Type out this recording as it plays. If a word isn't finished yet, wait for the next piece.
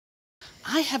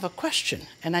I have a question,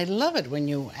 and I love it when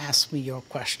you ask me your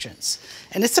questions.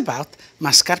 And it's about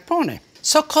mascarpone.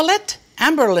 So Colette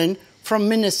Amberlin from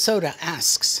Minnesota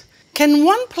asks, can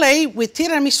one play with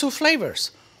tiramisu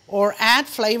flavors or add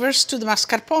flavors to the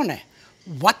mascarpone?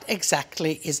 What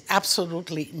exactly is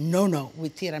absolutely no-no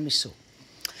with tiramisu?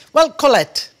 Well,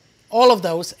 Colette, all of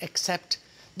those except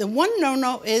the one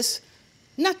no-no is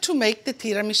not to make the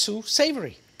tiramisu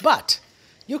savory. But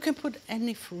you can put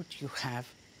any fruit you have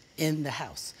in the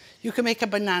house. You can make a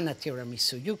banana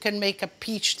tiramisu. You can make a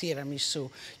peach tiramisu.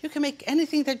 You can make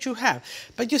anything that you have.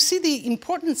 But you see, the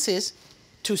importance is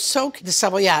to soak the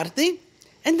savoiardi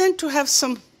and then to have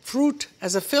some fruit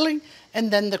as a filling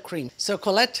and then the cream. So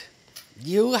Colette,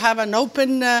 you have an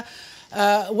open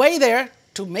way there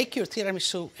to make your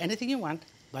tiramisu anything you want,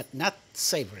 but not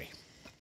savory.